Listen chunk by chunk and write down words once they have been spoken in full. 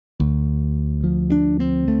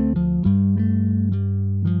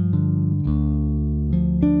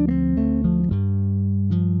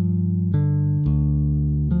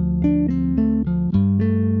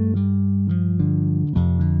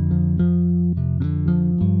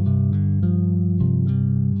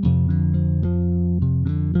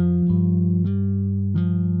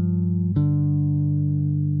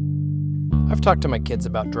I've talked to my kids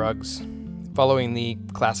about drugs, following the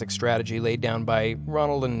classic strategy laid down by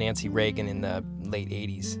Ronald and Nancy Reagan in the late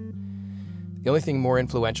 80s. The only thing more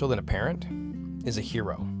influential than a parent is a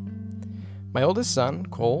hero. My oldest son,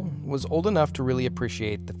 Cole, was old enough to really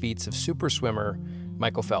appreciate the feats of super swimmer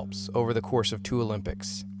Michael Phelps over the course of 2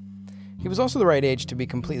 Olympics. He was also the right age to be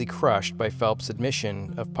completely crushed by Phelps'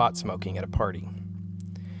 admission of pot smoking at a party.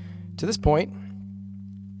 To this point,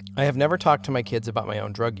 I have never talked to my kids about my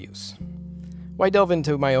own drug use. Why delve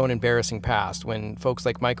into my own embarrassing past when folks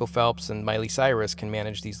like Michael Phelps and Miley Cyrus can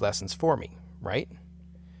manage these lessons for me, right?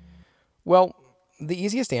 Well, the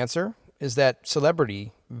easiest answer is that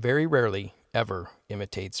celebrity very rarely ever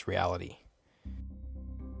imitates reality.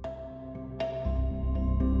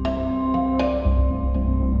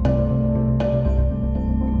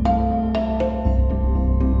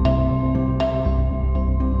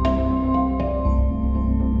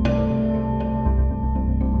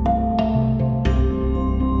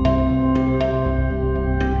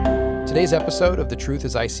 Today's episode of the Truth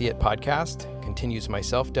as I See It podcast continues my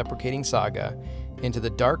self-deprecating saga into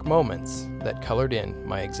the dark moments that colored in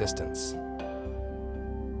my existence.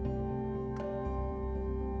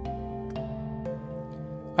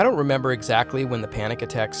 I don't remember exactly when the panic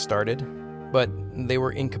attacks started, but they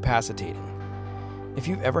were incapacitating. If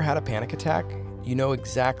you've ever had a panic attack, you know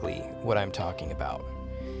exactly what I'm talking about.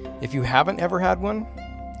 If you haven't ever had one,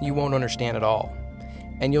 you won't understand at all.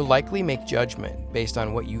 And you'll likely make judgment based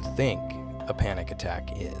on what you think a panic attack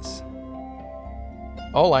is.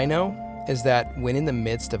 All I know is that when in the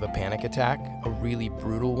midst of a panic attack, a really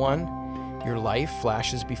brutal one, your life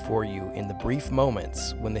flashes before you in the brief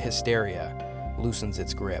moments when the hysteria loosens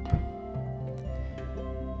its grip.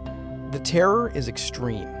 The terror is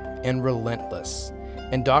extreme and relentless,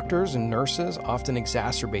 and doctors and nurses often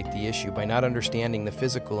exacerbate the issue by not understanding the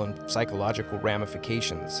physical and psychological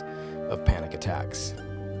ramifications of panic attacks.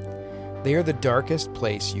 They are the darkest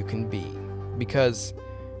place you can be because,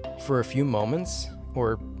 for a few moments,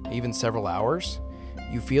 or even several hours,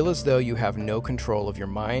 you feel as though you have no control of your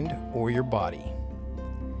mind or your body.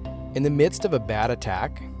 In the midst of a bad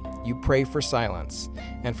attack, you pray for silence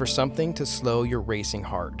and for something to slow your racing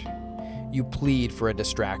heart. You plead for a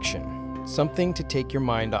distraction, something to take your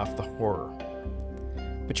mind off the horror.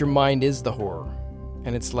 But your mind is the horror,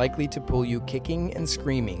 and it's likely to pull you kicking and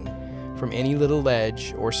screaming from any little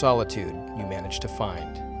ledge or solitude you manage to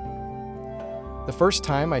find. The first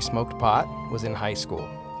time I smoked pot was in high school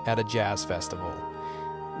at a jazz festival,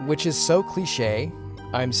 which is so cliche,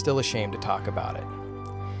 I'm still ashamed to talk about it.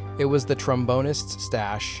 It was the trombonist's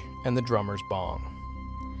stash and the drummer's bong.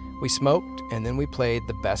 We smoked and then we played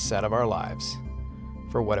the best set of our lives,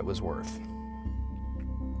 for what it was worth.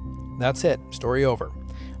 That's it, story over.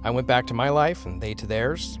 I went back to my life and they to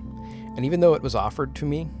theirs, and even though it was offered to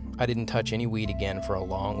me, I didn't touch any weed again for a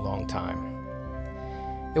long, long time.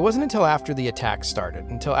 It wasn't until after the attack started,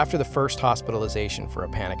 until after the first hospitalization for a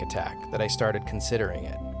panic attack, that I started considering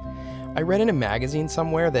it. I read in a magazine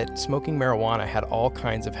somewhere that smoking marijuana had all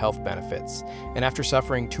kinds of health benefits, and after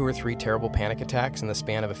suffering 2 or 3 terrible panic attacks in the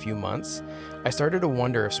span of a few months, I started to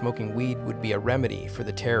wonder if smoking weed would be a remedy for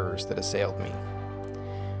the terrors that assailed me.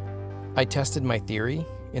 I tested my theory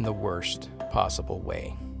in the worst possible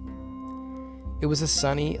way. It was a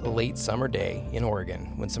sunny, late summer day in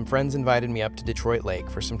Oregon when some friends invited me up to Detroit Lake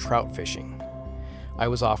for some trout fishing. I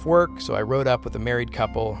was off work, so I rode up with a married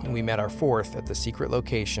couple, and we met our 4th at the secret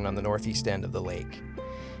location on the northeast end of the lake.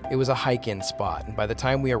 It was a hike-in spot, and by the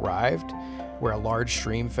time we arrived, where a large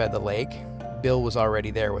stream fed the lake, Bill was already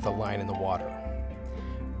there with a line in the water.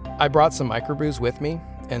 I brought some microbrews with me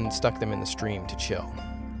and stuck them in the stream to chill.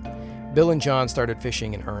 Bill and John started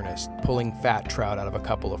fishing in earnest, pulling fat trout out of a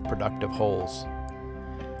couple of productive holes.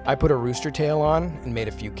 I put a rooster tail on and made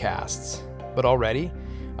a few casts, but already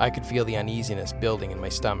I could feel the uneasiness building in my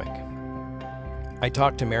stomach. I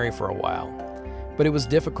talked to Mary for a while, but it was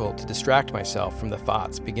difficult to distract myself from the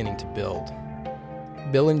thoughts beginning to build.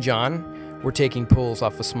 Bill and John were taking pulls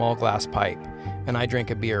off a small glass pipe, and I drank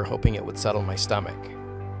a beer hoping it would settle my stomach.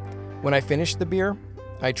 When I finished the beer,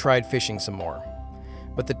 I tried fishing some more.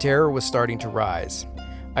 But the terror was starting to rise.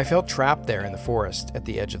 I felt trapped there in the forest at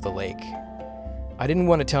the edge of the lake. I didn't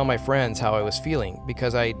want to tell my friends how I was feeling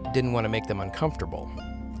because I didn't want to make them uncomfortable.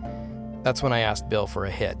 That's when I asked Bill for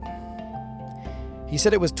a hit. He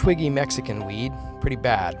said it was twiggy Mexican weed, pretty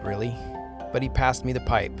bad, really, but he passed me the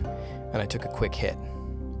pipe, and I took a quick hit.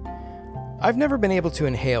 I've never been able to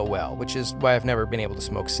inhale well, which is why I've never been able to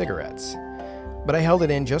smoke cigarettes, but I held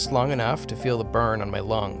it in just long enough to feel the burn on my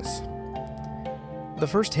lungs. The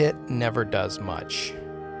first hit never does much,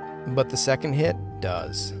 but the second hit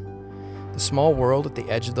does. The small world at the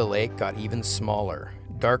edge of the lake got even smaller.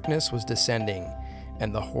 Darkness was descending,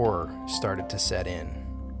 and the horror started to set in.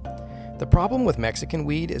 The problem with Mexican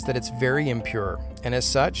weed is that it's very impure, and as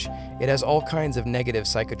such, it has all kinds of negative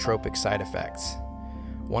psychotropic side effects,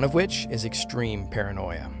 one of which is extreme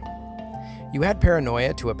paranoia. You add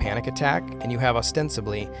paranoia to a panic attack, and you have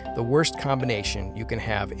ostensibly the worst combination you can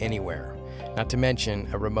have anywhere, not to mention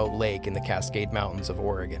a remote lake in the Cascade Mountains of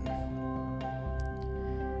Oregon.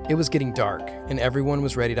 It was getting dark, and everyone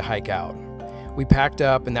was ready to hike out. We packed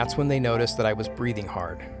up, and that's when they noticed that I was breathing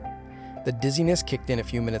hard. The dizziness kicked in a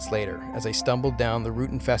few minutes later as I stumbled down the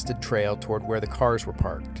root-infested trail toward where the cars were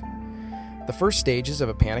parked. The first stages of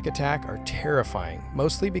a panic attack are terrifying,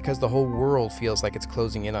 mostly because the whole world feels like it's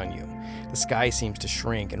closing in on you. The sky seems to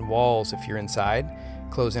shrink, and walls, if you're inside,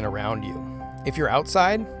 close in around you. If you're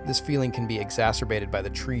outside, this feeling can be exacerbated by the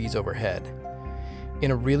trees overhead.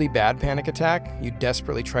 In a really bad panic attack, you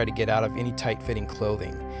desperately try to get out of any tight-fitting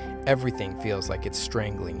clothing. Everything feels like it's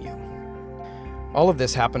strangling you. All of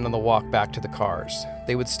this happened on the walk back to the cars.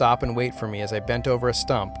 They would stop and wait for me as I bent over a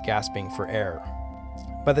stump, gasping for air.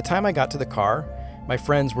 By the time I got to the car, my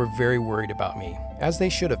friends were very worried about me, as they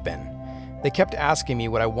should have been. They kept asking me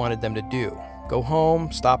what I wanted them to do. Go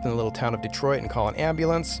home, stop in the little town of Detroit and call an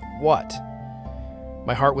ambulance? What?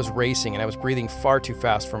 My heart was racing and I was breathing far too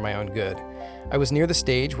fast for my own good. I was near the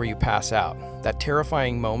stage where you pass out, that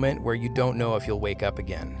terrifying moment where you don't know if you'll wake up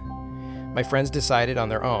again. My friends decided on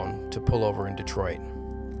their own to pull over in Detroit.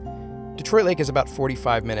 Detroit Lake is about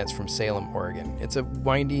 45 minutes from Salem, Oregon. It's a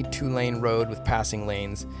windy 2-lane road with passing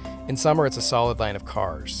lanes. In summer, it's a solid line of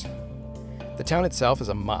cars. The town itself is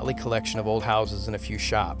a motley collection of old houses and a few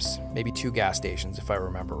shops, maybe 2 gas stations if I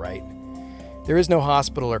remember right. There is no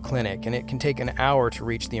hospital or clinic, and it can take an hour to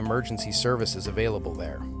reach the emergency services available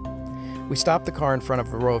there. We stopped the car in front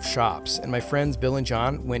of a row of shops, and my friends Bill and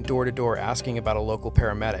John went door to door asking about a local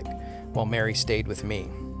paramedic, while Mary stayed with me.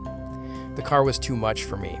 The car was too much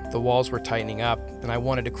for me. The walls were tightening up, and I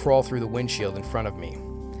wanted to crawl through the windshield in front of me.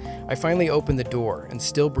 I finally opened the door, and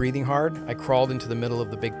still breathing hard, I crawled into the middle of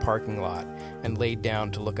the big parking lot and laid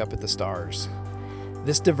down to look up at the stars.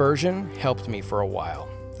 This diversion helped me for a while.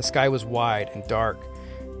 The sky was wide and dark,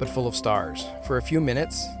 but full of stars. For a few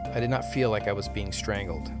minutes, I did not feel like I was being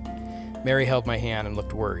strangled. Mary held my hand and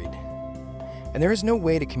looked worried. And there is no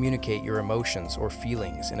way to communicate your emotions or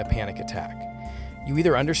feelings in a panic attack. You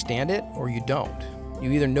either understand it or you don't.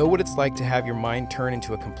 You either know what it's like to have your mind turn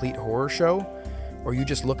into a complete horror show, or you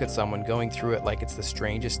just look at someone going through it like it's the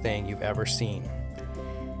strangest thing you've ever seen.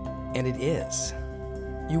 And it is.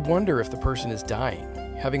 You wonder if the person is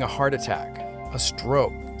dying, having a heart attack, a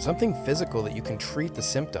stroke, something physical that you can treat the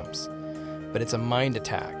symptoms. But it's a mind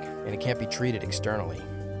attack, and it can't be treated externally.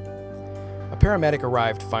 A paramedic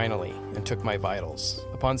arrived finally and took my vitals.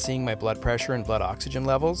 Upon seeing my blood pressure and blood oxygen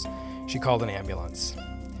levels, she called an ambulance.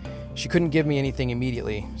 She couldn't give me anything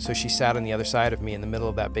immediately, so she sat on the other side of me in the middle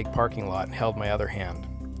of that big parking lot and held my other hand.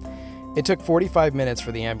 It took 45 minutes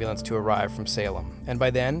for the ambulance to arrive from Salem, and by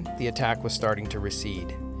then, the attack was starting to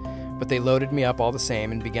recede. But they loaded me up all the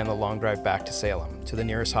same and began the long drive back to Salem, to the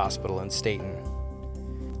nearest hospital in Stayton.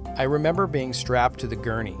 I remember being strapped to the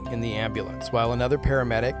gurney in the ambulance while another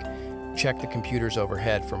paramedic checked the computers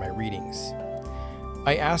overhead for my readings.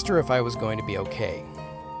 I asked her if I was going to be okay.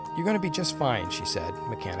 "You're going to be just fine," she said,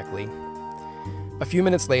 mechanically. A few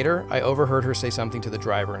minutes later, I overheard her say something to the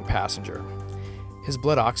driver and passenger. "His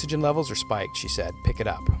blood oxygen levels are spiked," she said. "Pick it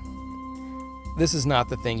up." This is not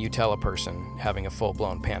the thing you tell a person having a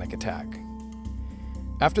full-blown panic attack.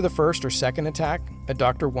 After the first or second attack, a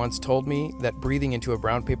doctor once told me that breathing into a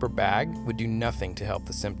brown paper bag would do nothing to help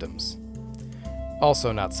the symptoms.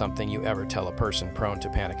 Also not something you ever tell a person prone to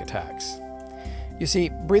panic attacks. You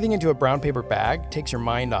see, breathing into a brown paper bag takes your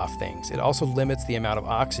mind off things. It also limits the amount of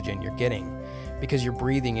oxygen you're getting because you're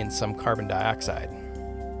breathing in some carbon dioxide.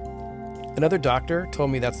 Another doctor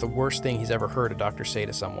told me that's the worst thing he's ever heard a doctor say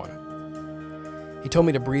to someone. He told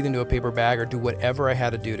me to breathe into a paper bag or do whatever I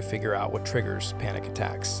had to do to figure out what triggers panic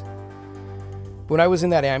attacks. When I was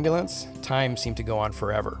in that ambulance, time seemed to go on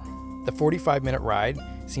forever. The 45-minute ride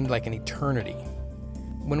seemed like an eternity.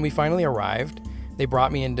 When we finally arrived, they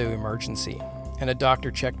brought me into emergency, and a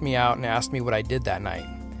doctor checked me out and asked me what I did that night.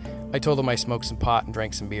 I told him I smoked some pot and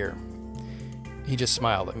drank some beer. He just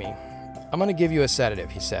smiled at me. "I'm going to give you a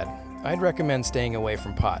sedative," he said. "I'd recommend staying away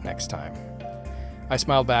from pot next time." I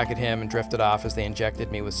smiled back at him and drifted off as they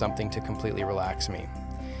injected me with something to completely relax me.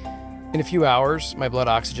 In a few hours, my blood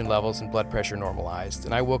oxygen levels and blood pressure normalized,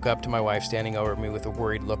 and I woke up to my wife standing over me with a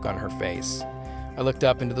worried look on her face. I looked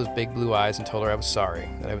up into those big blue eyes and told her I was sorry,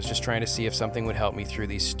 that I was just trying to see if something would help me through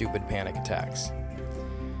these stupid panic attacks.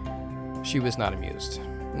 She was not amused,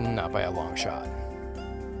 not by a long shot.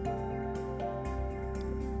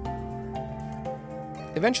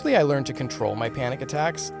 Eventually, I learned to control my panic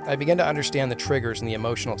attacks. I began to understand the triggers and the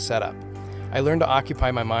emotional setup. I learned to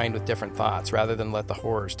occupy my mind with different thoughts rather than let the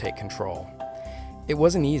horrors take control. It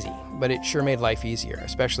wasn't easy, but it sure made life easier,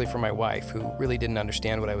 especially for my wife, who really didn't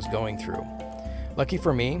understand what I was going through. Lucky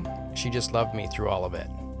for me, she just loved me through all of it.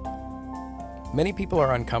 Many people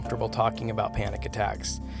are uncomfortable talking about panic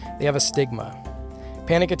attacks. They have a stigma.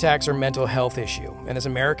 Panic attacks are a mental health issue, and as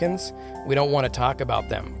Americans, we don't want to talk about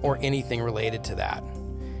them or anything related to that.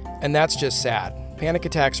 And that's just sad. Panic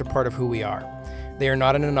attacks are part of who we are. They are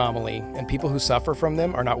not an anomaly, and people who suffer from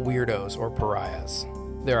them are not weirdos or pariahs.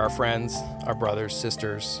 They're our friends, our brothers,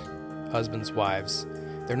 sisters, husbands, wives.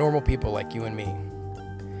 They're normal people like you and me.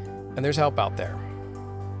 And there's help out there.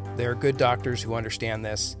 There are good doctors who understand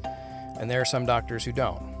this, and there are some doctors who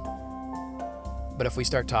don't. But if we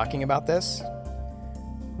start talking about this,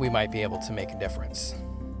 we might be able to make a difference.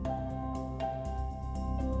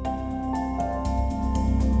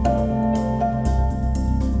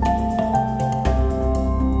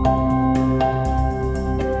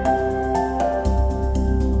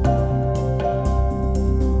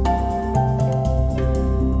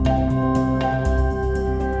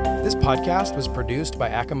 This podcast was produced by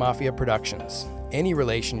Akamafia Productions. Any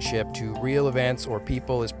relationship to real events or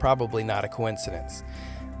people is probably not a coincidence.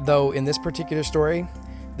 Though in this particular story,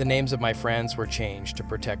 the names of my friends were changed to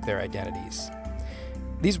protect their identities.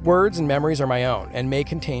 These words and memories are my own and may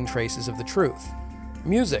contain traces of the truth.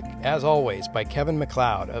 Music, as always, by Kevin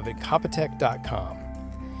MacLeod of Incompetech.com.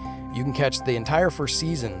 You can catch the entire first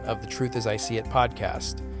season of the Truth As I See It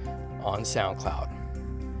podcast on SoundCloud.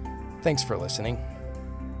 Thanks for listening.